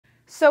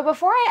So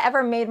before I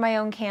ever made my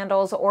own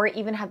candles or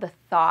even had the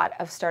thought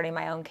of starting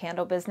my own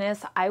candle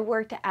business, I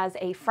worked as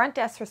a front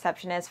desk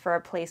receptionist for a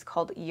place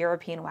called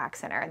European Wax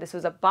Center. This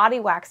was a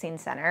body waxing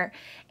center.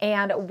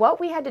 And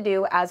what we had to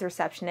do as a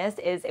receptionist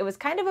is it was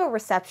kind of a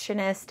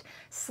receptionist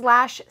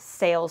slash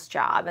sales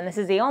job. And this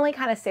is the only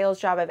kind of sales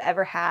job I've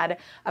ever had,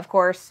 of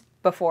course,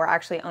 before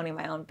actually owning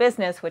my own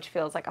business, which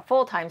feels like a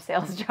full-time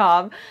sales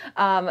job.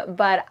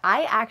 But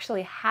I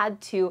actually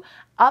had to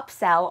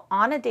upsell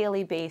on a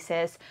daily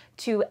basis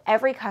to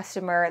every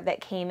customer that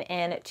came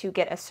in to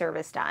get a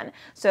service done.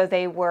 So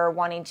they were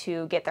wanting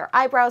to get their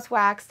eyebrows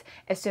waxed.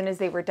 As soon as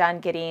they were done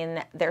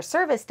getting their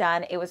service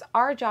done, it was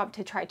our job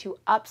to try to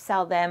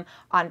upsell them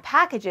on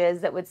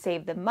packages that would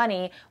save them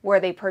money,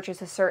 where they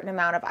purchase a certain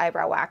amount of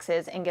eyebrow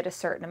waxes and get a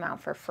certain amount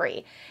for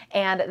free.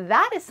 And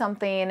that is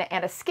something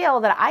and a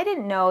skill that I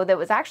didn't know that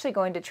was actually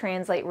going to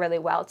translate really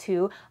well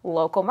to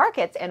local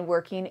markets and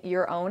working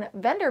your own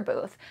vendor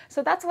booth.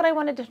 So that's what I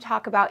wanted to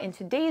talk about in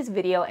today's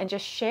video and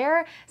just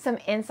share some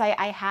insight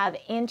I have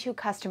into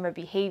customer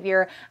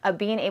behavior, of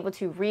being able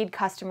to read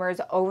customers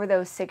over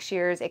those 6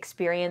 years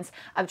experience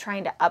of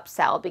trying to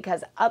upsell,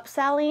 because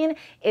upselling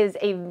is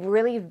a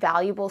really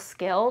valuable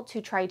skill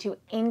to try to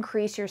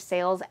increase your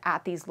sales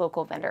at these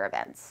local vendor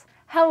events.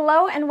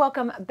 Hello and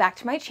welcome back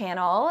to my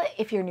channel.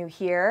 If you're new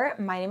here,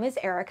 my name is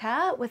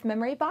Erica with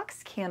Memory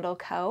Box Candle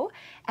Co.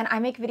 and I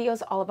make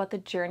videos all about the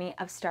journey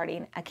of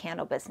starting a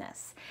candle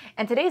business.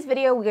 In today's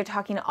video, we are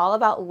talking all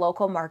about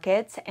local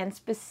markets and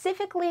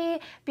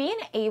specifically being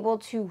able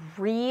to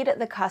read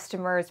the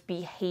customer's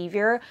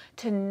behavior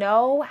to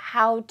know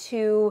how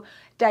to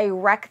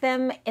direct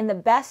them in the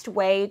best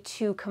way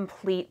to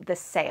complete the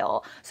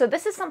sale. So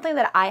this is something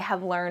that I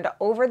have learned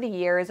over the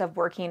years of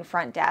working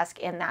front desk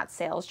in that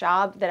sales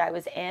job that I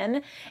was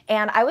in.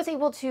 And I was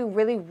able to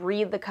really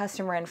read the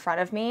customer in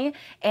front of me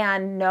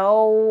and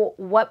know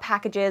what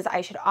packages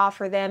I should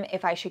offer them,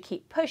 if I should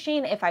keep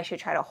pushing, if I should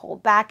try to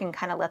hold back and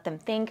kind of let them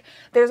think.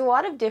 There's a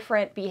lot of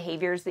different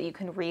behaviors that you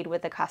can read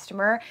with a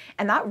customer,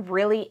 and that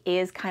really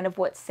is kind of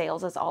what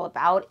sales is all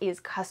about, is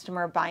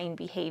customer buying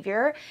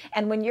behavior.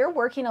 And when you're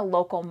working a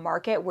local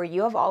market where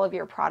you have all of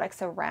your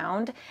products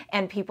around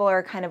and people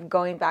are kind of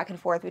going back and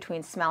forth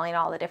between smelling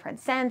all the different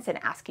scents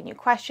and asking you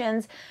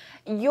questions,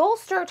 you'll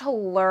start to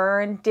learn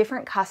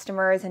different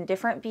customers and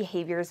different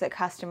behaviors that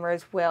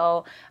customers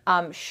will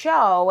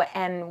show,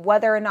 and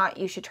whether or not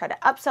you should try to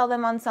upsell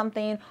them on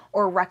something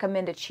or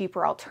recommend a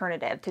cheaper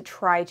alternative to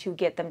try to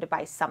get them to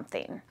buy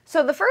something.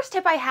 So the first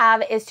tip I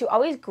have is to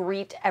always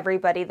greet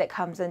everybody that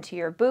comes into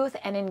your booth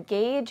and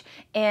engage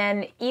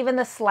in even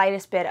the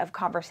slightest bit of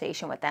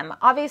conversation with them.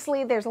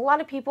 Obviously, there's a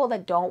lot of people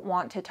that don't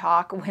want to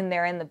talk when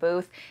they're in the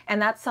booth,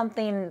 and that's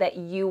something that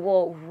you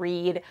will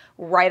read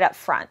right up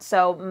front.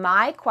 So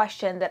my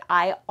question that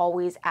I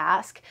always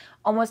ask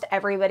almost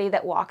everybody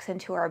that walks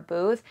into our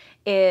booth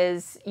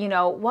is,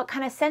 what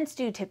kind of scents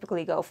do you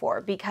typically go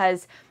for?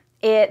 Because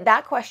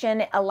that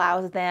question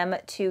allows them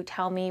to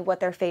tell me what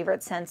their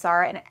favorite scents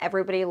are, and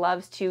everybody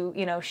loves to,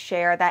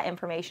 share that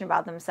information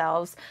about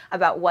themselves,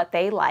 about what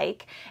they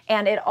like.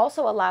 And it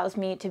also allows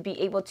me to be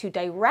able to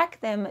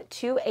direct them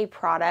to a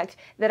product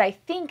that I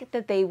think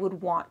that they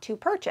would want to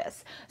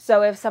purchase.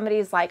 So if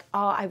somebody's like,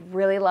 oh, I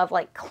really love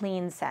like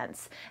clean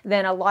scents,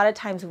 then a lot of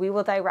times we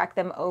will direct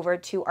them over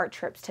to our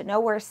Trips to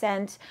Nowhere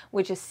scent,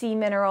 which is sea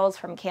minerals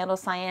from Candle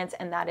Science,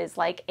 and that is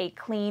like a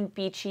clean,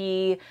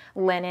 beachy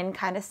linen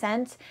kind of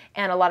scent.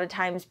 And a lot of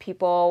times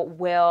people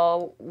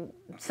will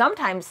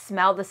sometimes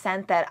smell the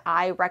scent that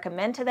I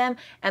recommend to them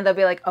and they'll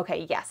be like,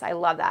 okay, yes, I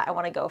love that. I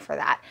want to go for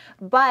that.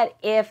 But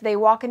if they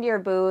walk into your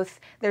booth,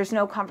 there's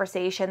no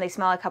conversation, they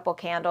smell a couple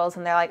candles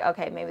and they're like,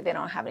 okay, maybe they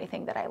don't have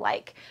anything that I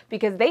like,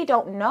 because they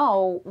don't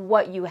know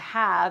what you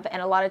have.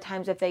 And a lot of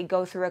times if they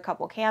go through a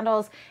couple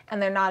candles and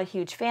they're not a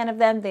huge fan of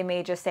them, they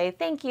may just say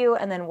thank you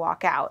and then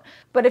walk out.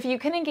 But if you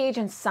can engage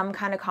in some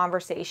kind of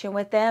conversation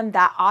with them,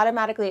 that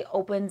automatically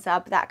opens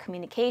up that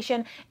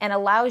communication and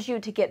allows you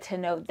to get to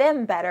know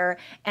them better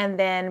and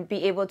then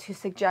be able to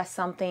suggest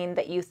something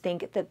that you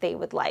think that they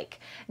would like.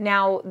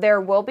 Now,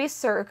 there will be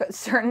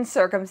certain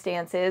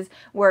circumstances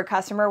where a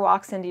customer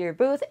walks into your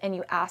booth and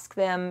you ask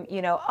them,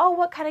 oh,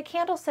 what kind of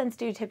candle scents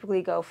do you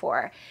typically go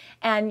for?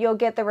 And you'll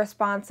get the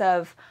response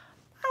of,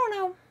 I don't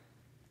know,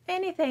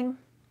 anything,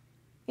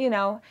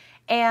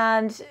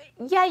 and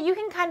yeah, you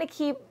can kind of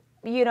keep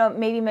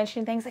maybe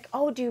mentioning things like,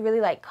 oh, do you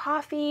really like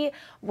coffee?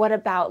 What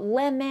about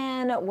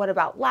lemon? What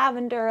about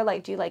lavender?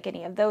 Like, do you like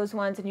any of those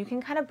ones? And you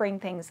can kind of bring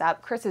things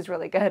up. Chris is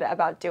really good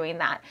about doing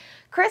that.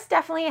 Chris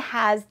definitely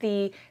has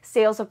the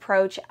sales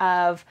approach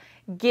of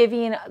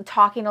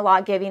talking a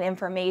lot, giving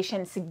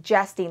information,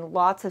 suggesting,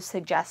 lots of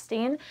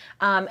suggesting.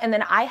 And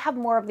then I have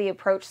more of the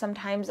approach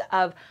sometimes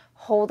of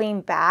holding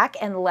back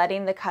and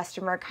letting the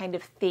customer kind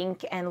of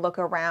think and look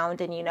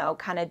around and, you know,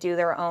 kind of do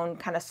their own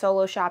kind of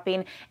solo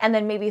shopping, and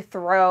then maybe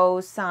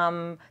throw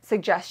some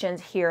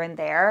suggestions here and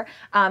there.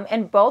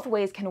 And both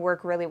ways can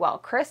work really well.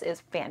 Chris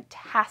is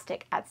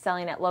fantastic at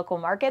selling at local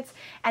markets,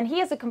 and he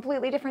has a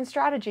completely different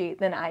strategy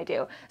than I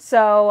do.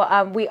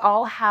 So we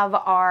all have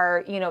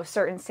our, you know,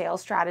 certain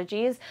sales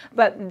strategies,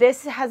 but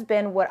this has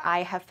been what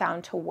I have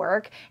found to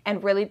work,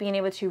 and really being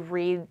able to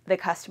read the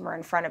customer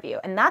in front of you.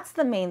 And that's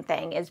the main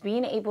thing, is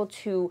being able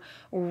to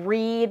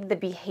read the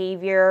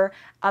behavior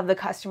of the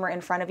customer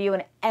in front of you,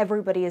 and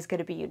everybody is going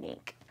to be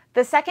unique.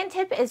 The second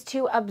tip is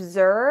to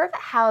observe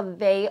how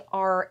they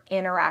are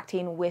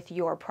interacting with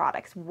your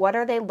products. What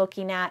are they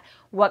looking at?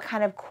 What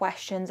kind of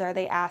questions are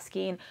they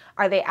asking?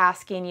 Are they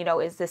asking, you know,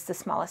 is this the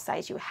smallest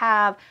size you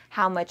have?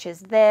 How much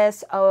is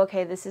this? Oh,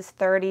 okay, this is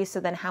 30, so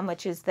then how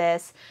much is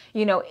this?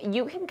 You know,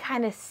 you can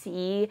kind of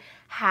see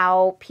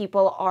how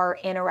people are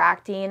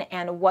interacting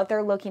and what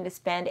they're looking to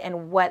spend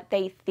and what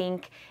they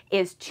think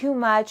is too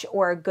much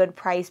or a good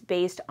price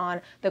based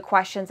on the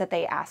questions that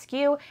they ask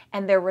you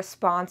and their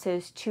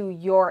responses to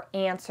your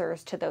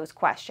answers to those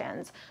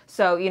questions.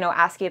 So, you know,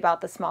 asking about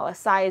the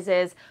smallest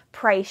sizes,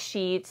 price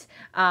sheets,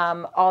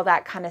 all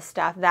that kind of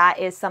stuff. That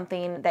is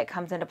something that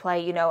comes into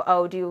play. You know,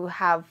 oh, do you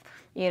have,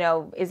 you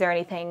know, is there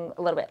anything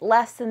a little bit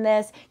less than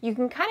this? You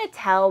can kind of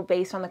tell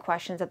based on the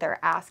questions that they're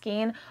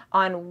asking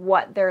on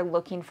what they're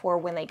looking for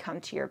when they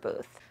come to your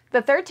booth.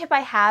 The third tip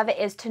I have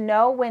is to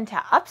know when to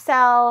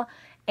upsell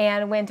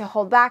and when to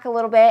hold back a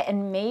little bit,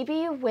 and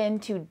maybe when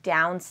to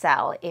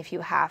downsell if you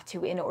have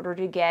to, in order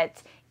to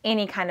get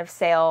any kind of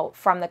sale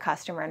from the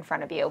customer in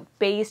front of you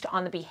based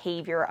on the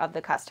behavior of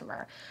the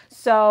customer.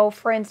 So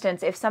for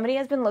instance, if somebody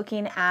has been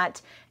looking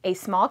at a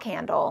small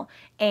candle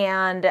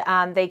and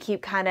they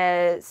keep kind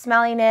of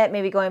smelling it,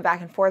 maybe going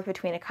back and forth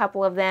between a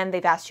couple of them,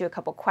 they've asked you a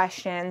couple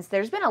questions,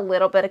 there's been a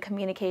little bit of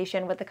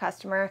communication with the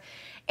customer,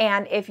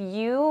 and if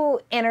you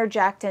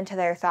interject into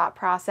their thought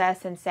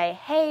process and say,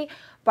 hey,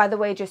 by the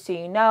way, just so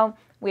you know,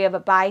 we have a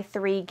buy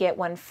 3, get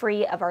 1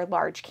 free of our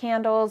large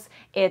candles.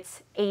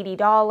 It's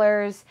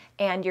 $80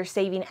 and you're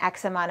saving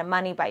X amount of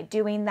money by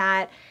doing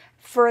that.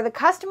 For the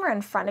customer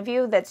in front of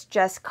you that's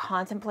just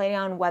contemplating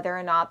on whether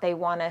or not they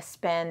want to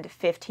spend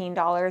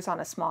 $15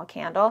 on a small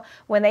candle,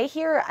 when they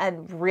hear a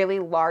really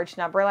large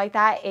number like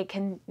that, it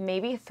can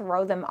maybe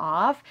throw them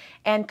off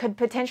and could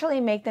potentially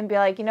make them be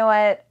like, you know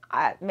what,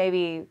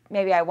 maybe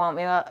I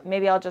won't,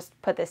 maybe I'll just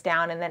put this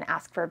down and then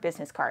ask for a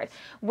business card,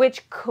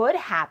 which could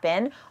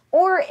happen.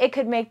 Or it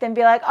could make them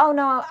be like, oh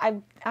no,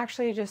 I'm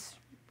actually just,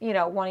 you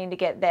know, wanting to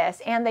get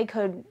this, and they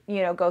could,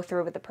 you know, go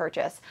through with the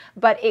purchase.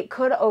 But it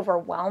could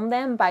overwhelm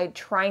them by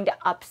trying to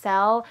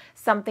upsell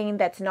something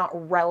that's not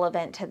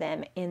relevant to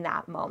them in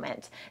that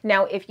moment.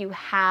 Now, if you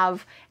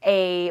have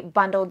a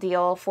bundle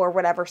deal for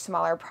whatever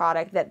smaller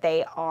product that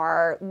they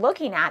are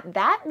looking at,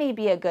 that may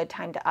be a good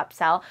time to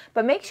upsell,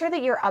 but make sure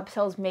that your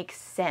upsells make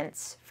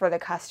sense for the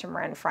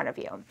customer in front of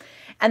you.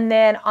 And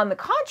then on the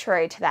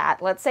contrary to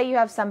that, let's say you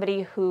have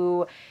somebody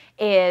who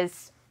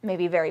is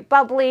maybe very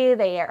bubbly,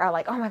 they are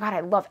like, oh my God,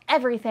 I love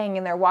everything,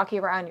 and they're walking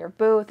around your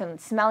booth and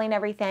smelling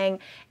everything,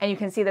 and you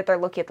can see that they're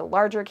looking at the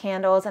larger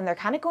candles and they're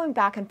kind of going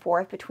back and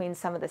forth between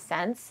some of the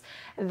scents.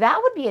 That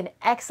would be an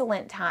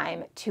excellent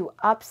time to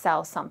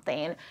upsell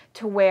something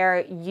to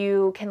where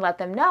you can let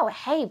them know,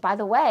 hey, by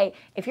the way,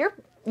 if you're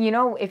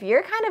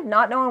kind of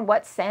not knowing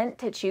what scent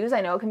to choose,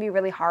 I know it can be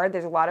really hard.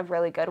 There's a lot of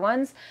really good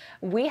ones.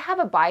 We have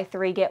a buy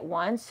 3, get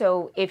 1.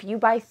 So if you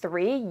buy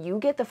 3, you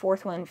get the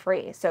 4th one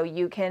free. So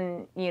you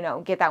can, you know,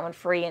 get that one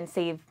free and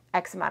save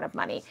X amount of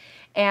money.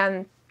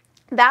 And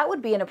that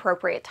would be an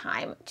appropriate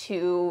time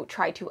to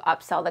try to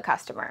upsell the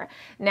customer.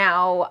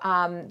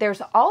 Now,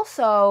 there's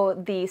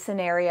also the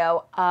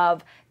scenario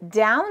of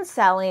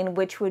downselling,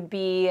 which would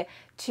be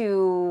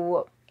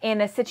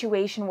in a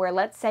situation where,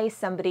 let's say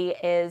somebody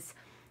is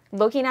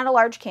looking at a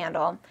large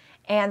candle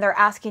and they're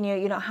asking you,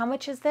 you know, how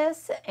much is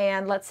this?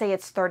 And let's say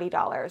it's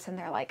 $30, and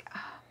they're like,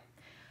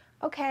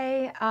 oh,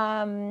 okay,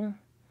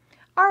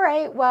 all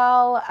right,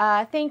 well,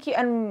 thank you.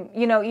 And,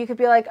 you know, you could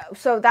be like,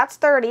 so that's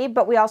 30,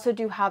 but we also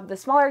do have the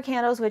smaller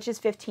candles, which is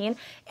 15.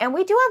 And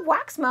we do have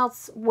wax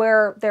melts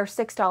where they're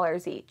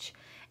 $6 each.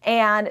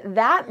 And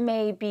that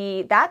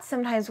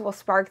sometimes will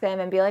spark them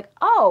and be like,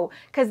 oh,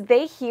 because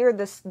they hear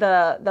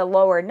the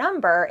lower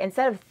number.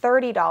 Instead of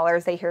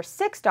 $30, they hear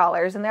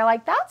 $6, and they're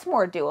like, that's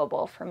more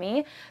doable for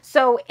me.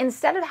 So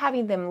instead of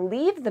having them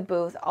leave the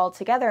booth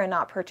altogether and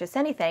not purchase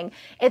anything,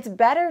 it's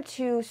better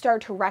to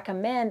start to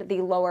recommend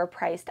the lower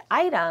priced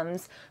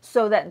items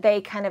so that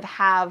they kind of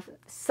have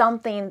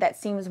something that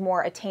seems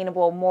more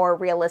attainable, more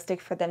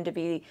realistic for them to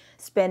be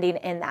spending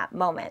in that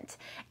moment.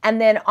 And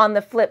then on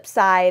the flip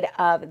side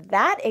of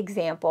that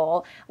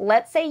example,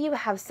 let's say you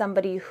have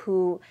somebody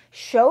who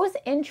shows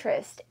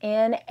interest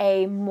in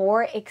a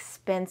more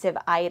expensive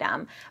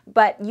item,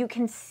 but you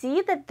can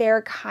see that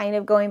they're kind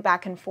of going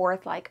back and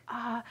forth like,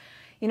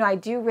 you know, I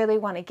do really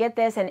want to get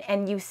this.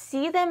 And you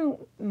see them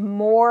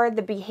more,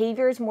 the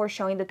behavior is more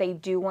showing that they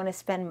do want to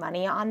spend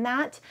money on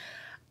that.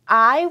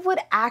 I would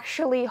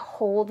actually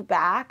hold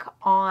back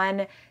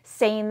on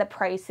saying the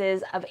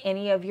prices of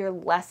any of your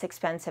less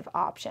expensive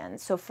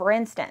options. So for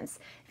instance,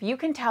 if you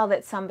can tell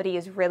that somebody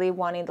is really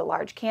wanting the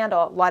large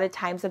candle, a lot of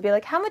times they'll be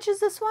like, how much is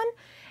this one?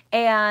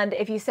 And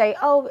if you say,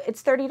 oh,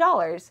 it's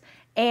 $30,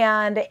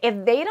 and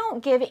if they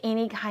don't give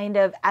any kind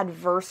of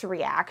adverse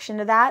reaction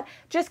to that,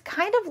 just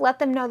kind of let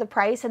them know the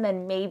price and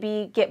then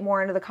maybe get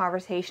more into the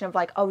conversation of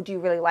like, oh, do you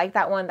really like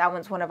that one? That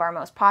one's one of our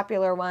most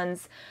popular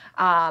ones.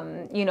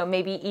 You know,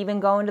 maybe even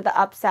go into the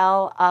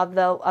upsell of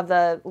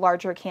the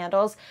larger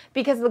candles,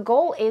 because the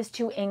goal is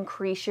to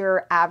increase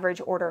your average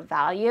order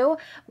value,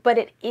 but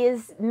it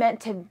is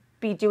meant to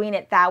be doing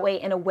it that way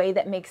in a way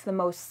that makes the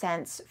most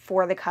sense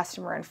for the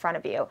customer in front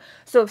of you.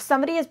 So if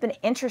somebody has been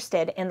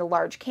interested in the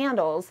large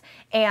candles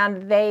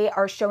and they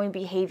are showing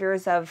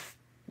behaviors of,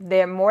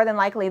 they're more than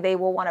likely they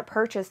will want to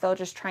purchase, they're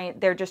just trying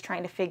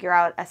to figure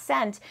out a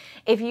scent.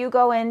 If you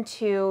go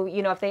into,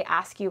 you know, if they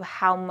ask you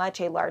how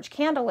much a large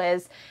candle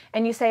is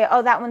and you say,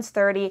 oh, that one's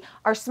 30,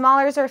 our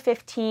smallers are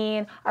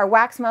 15, our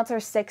wax melts are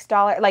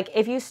 $6, like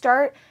if you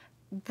start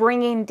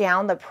bringing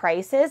down the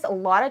prices, a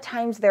lot of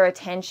times their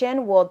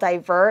attention will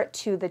divert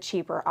to the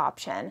cheaper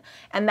option.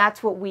 And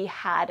that's what we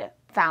had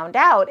found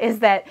out, is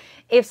that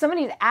if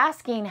somebody's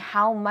asking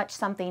how much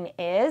something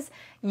is,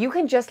 you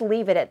can just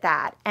leave it at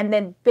that. And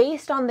then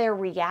based on their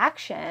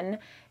reaction,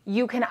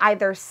 you can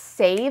either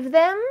save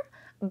them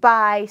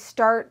by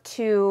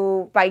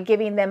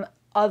giving them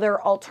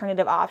other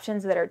alternative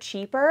options that are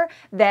cheaper,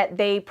 that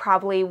they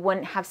probably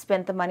wouldn't have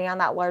spent the money on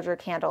that larger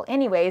candle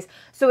anyways.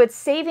 So it's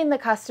saving the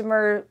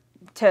customer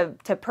to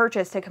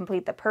purchase, to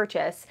complete the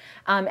purchase,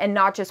 and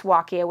not just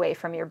walking away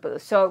from your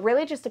booth. So it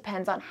really just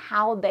depends on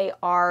how they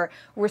are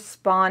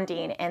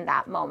responding in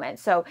that moment.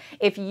 So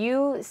if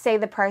you say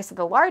the price of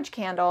the large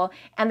candle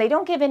and they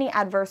don't give any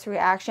adverse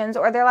reactions,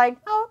 or they're like,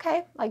 oh,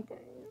 okay,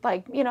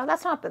 like, you know,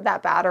 that's not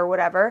that bad or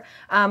whatever,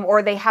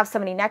 or they have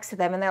somebody next to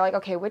them and they're like,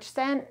 okay, which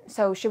scent?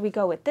 So should we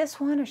go with this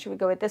one or should we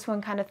go with this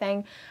one, kind of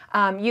thing.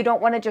 You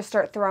don't want to just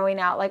start throwing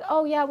out like,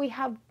 oh yeah, we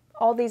have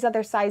all these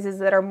other sizes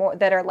that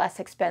are less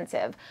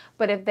expensive.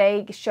 But if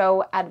they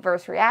show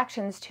adverse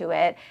reactions to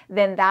it,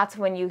 then that's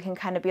when you can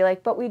kind of be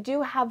like, but we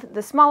do have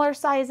the smaller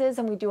sizes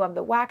and we do have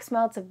the wax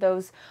melts, if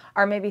those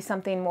are maybe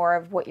something more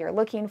of what you're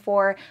looking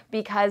for,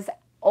 because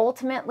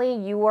ultimately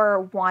you are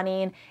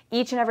wanting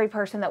each and every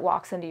person that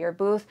walks into your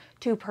booth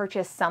to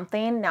purchase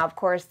something. Now, of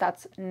course,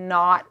 that's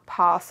not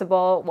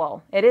possible.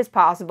 Well, it is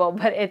possible,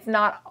 but it's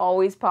not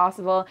always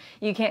possible.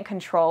 You can't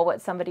control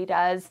what somebody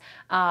does.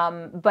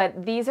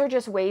 But these are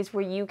just ways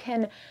where you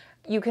can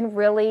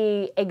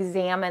really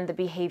examine the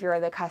behavior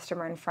of the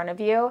customer in front of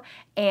you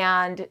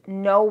and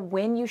know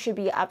when you should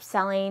be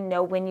upselling,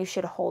 know when you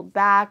should hold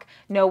back,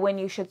 know when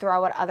you should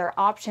throw out other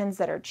options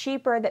that are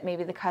cheaper that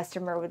maybe the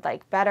customer would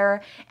like better,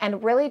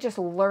 and really just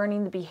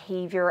learning the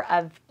behavior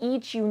of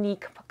each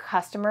unique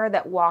customer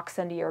that walks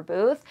into your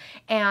booth.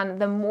 And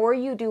the more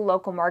you do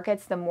local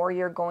markets, the more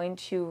you're going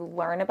to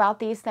learn about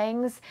these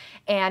things.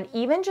 And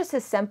even just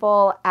as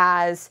simple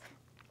as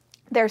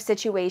there are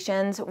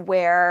situations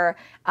where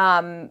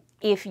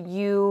if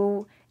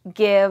you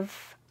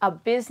give a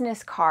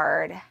business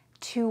card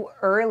too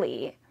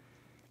early,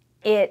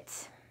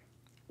 it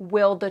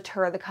will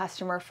deter the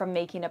customer from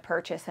making a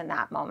purchase in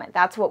that moment.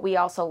 That's what we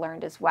also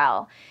learned as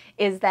well,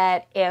 is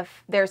that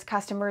if there's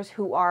customers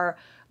who are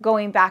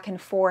going back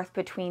and forth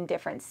between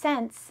different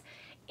scents,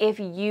 if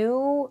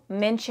you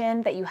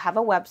mention that you have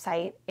a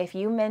website, if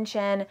you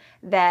mention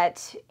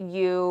that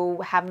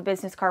you have a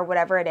business card,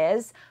 whatever it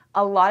is,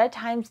 a lot of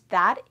times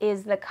that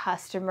is the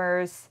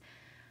customer's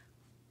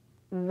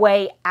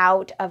way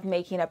out of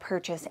making a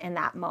purchase in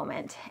that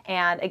moment.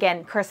 And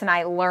again, Chris and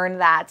I learned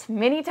that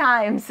many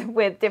times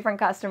with different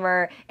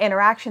customer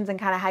interactions and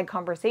kind of had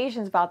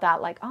conversations about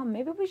that, like, oh,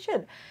 maybe we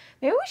should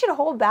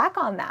hold back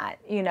on that,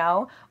 you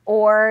know?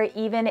 Or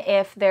even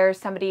if there's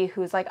somebody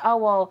who's like, oh,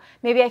 well,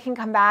 maybe I can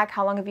come back,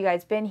 how long have you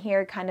guys been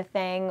here, kind of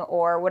thing,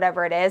 or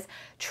whatever it is,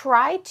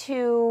 try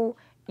to,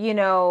 you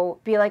know,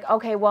 be like,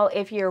 okay, well,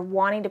 if you're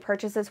wanting to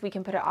purchase this, we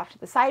can put it off to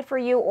the side for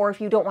you. Or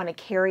if you don't want to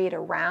carry it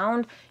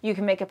around, you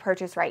can make a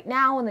purchase right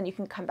now and then you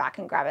can come back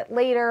and grab it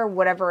later,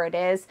 whatever it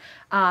is.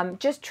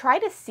 Just try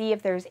to see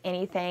if there's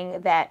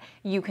anything that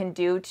you can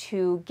do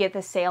to get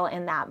the sale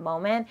in that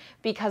moment.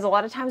 Because a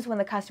lot of times when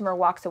the customer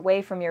walks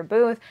away from your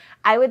booth,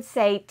 I would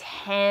say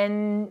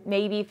 10,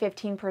 maybe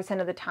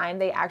 15% of the time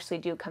they actually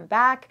do come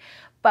back.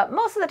 But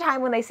most of the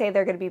time when they say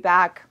they're going to be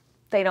back,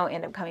 they don't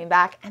end up coming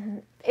back,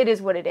 and it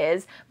is what it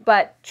is.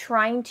 But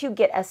trying to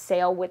get a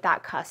sale with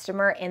that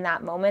customer in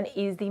that moment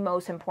is the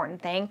most important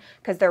thing,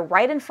 because they're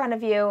right in front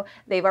of you.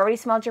 They've already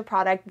smelled your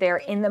product. They're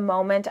in the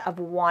moment of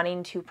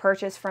wanting to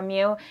purchase from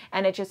you.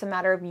 And it's just a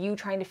matter of you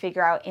trying to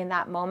figure out in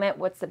that moment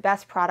what's the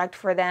best product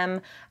for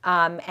them,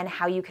 and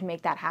how you can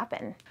make that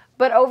happen.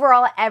 But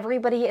overall,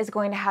 everybody is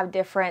going to have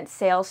different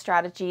sales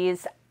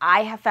strategies.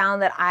 I have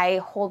found that I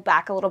hold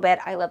back a little bit.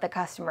 I let the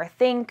customer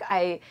think.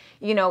 I,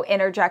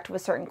 interject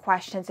with certain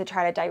questions to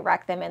try to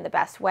direct them in the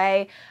best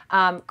way.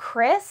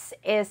 Chris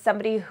is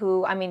somebody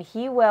who,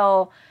 he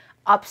will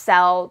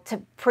upsell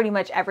to pretty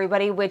much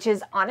everybody, which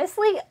is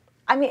honestly,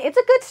 I mean, it's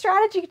a good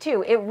strategy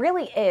too. It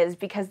really is,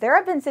 because there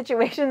have been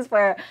situations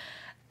where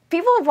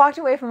people have walked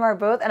away from our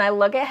booth and I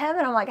look at him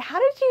and I'm like, how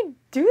did you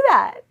do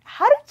that?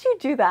 How did you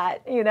do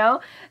that? You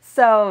know?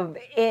 So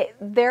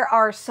there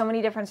are so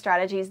many different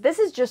strategies. This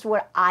is just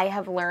what I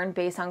have learned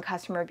based on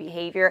customer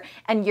behavior,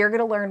 and you're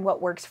going to learn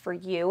what works for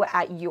you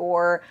at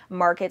your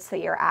markets that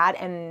you're at,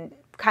 and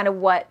kind of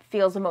what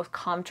feels the most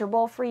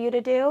comfortable for you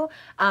to do.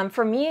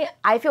 For me,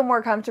 I feel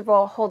more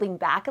comfortable holding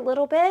back a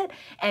little bit,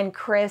 and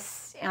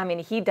Chris, I mean,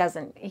 he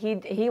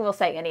will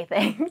say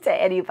anything to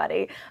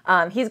anybody.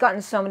 He's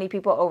gotten so many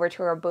people over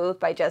to our booth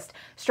by just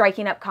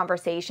striking up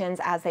conversations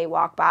as they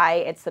walk by.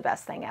 It's the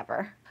best thing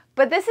ever.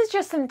 But this is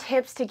just some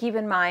tips to keep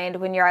in mind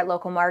when you're at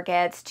local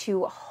markets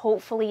to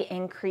hopefully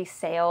increase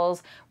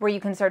sales, where you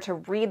can start to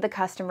read the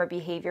customer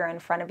behavior in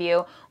front of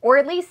you, or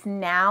at least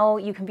now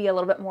you can be a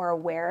little bit more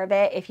aware of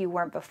it if you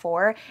weren't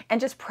before,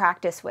 and just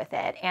practice with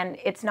it. And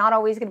it's not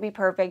always going to be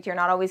perfect. You're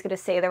not always going to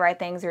say the right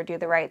things or do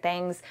the right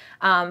things,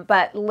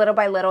 but little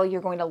by little, you're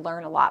going to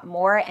learn a lot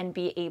more and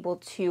be able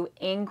to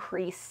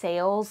increase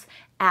sales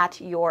at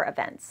your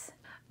events.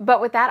 But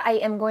with that, I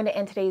am going to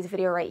end today's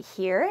video right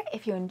here.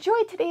 If you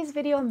enjoyed today's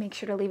video, make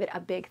sure to leave it a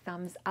big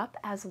thumbs up,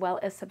 as well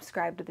as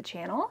subscribe to the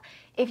channel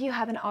if you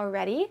haven't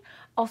already.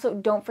 Also,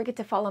 don't forget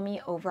to follow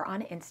me over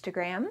on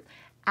Instagram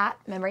at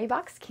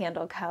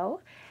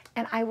MemoryBoxCandleCo,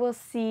 and I will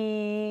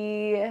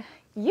see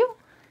you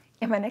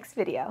in my next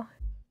video.